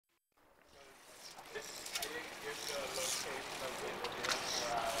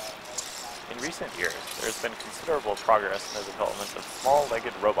recent years, there has been considerable progress in the development of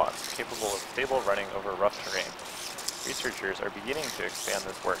small-legged robots capable of stable running over rough terrain. Researchers are beginning to expand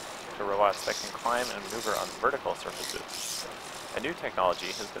this work to robots that can climb and maneuver on vertical surfaces. A new technology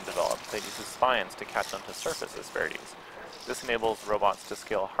has been developed that uses spines to catch onto surface asperities. This enables robots to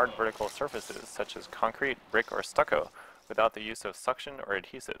scale hard vertical surfaces such as concrete, brick, or stucco without the use of suction or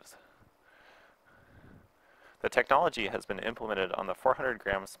adhesives. The technology has been implemented on the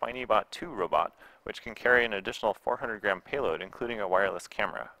 400-gram Spinybot II robot, which can carry an additional 400-gram payload, including a wireless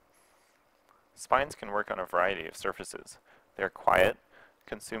camera. Spines can work on a variety of surfaces. They are quiet,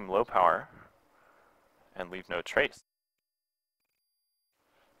 consume low power, and leave no trace.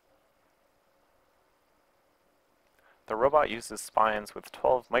 The robot uses spines with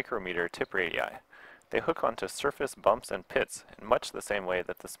 12 micrometer tip radii. They hook onto surface bumps and pits in much the same way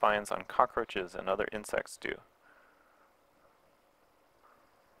that the spines on cockroaches and other insects do.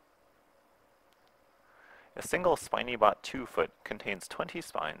 A single Spinybot II foot contains 20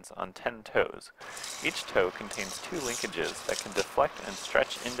 spines on 10 toes. Each toe contains 2 linkages that can deflect and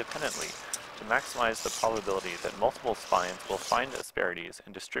stretch independently to maximize the probability that multiple spines will find asperities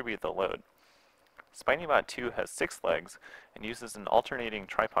and distribute the load. Spinybot II has 6 legs and uses an alternating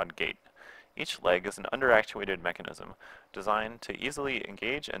tripod gait. Each leg is an underactuated mechanism designed to easily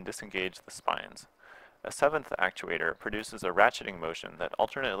engage and disengage the spines. A 7th actuator produces a ratcheting motion that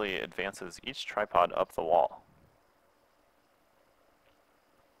alternately advances each tripod up the wall.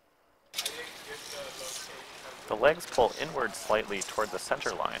 The legs pull inward slightly toward the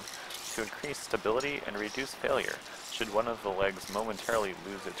center line to increase stability and reduce failure should one of the legs momentarily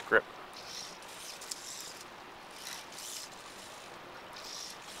lose its grip.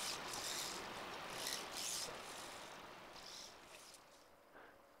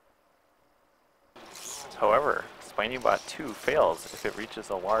 However, Spinybot II fails if it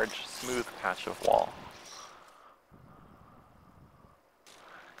reaches a large, smooth patch of wall.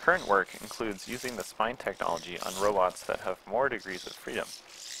 Current work includes using the spine technology on robots that have more degrees of freedom,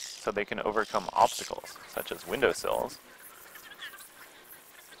 so they can overcome obstacles, such as windowsills,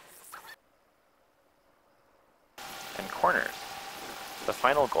 and corners. The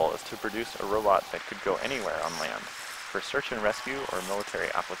final goal is to produce a robot that could go anywhere on land, for search and rescue or military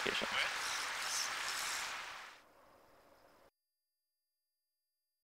applications.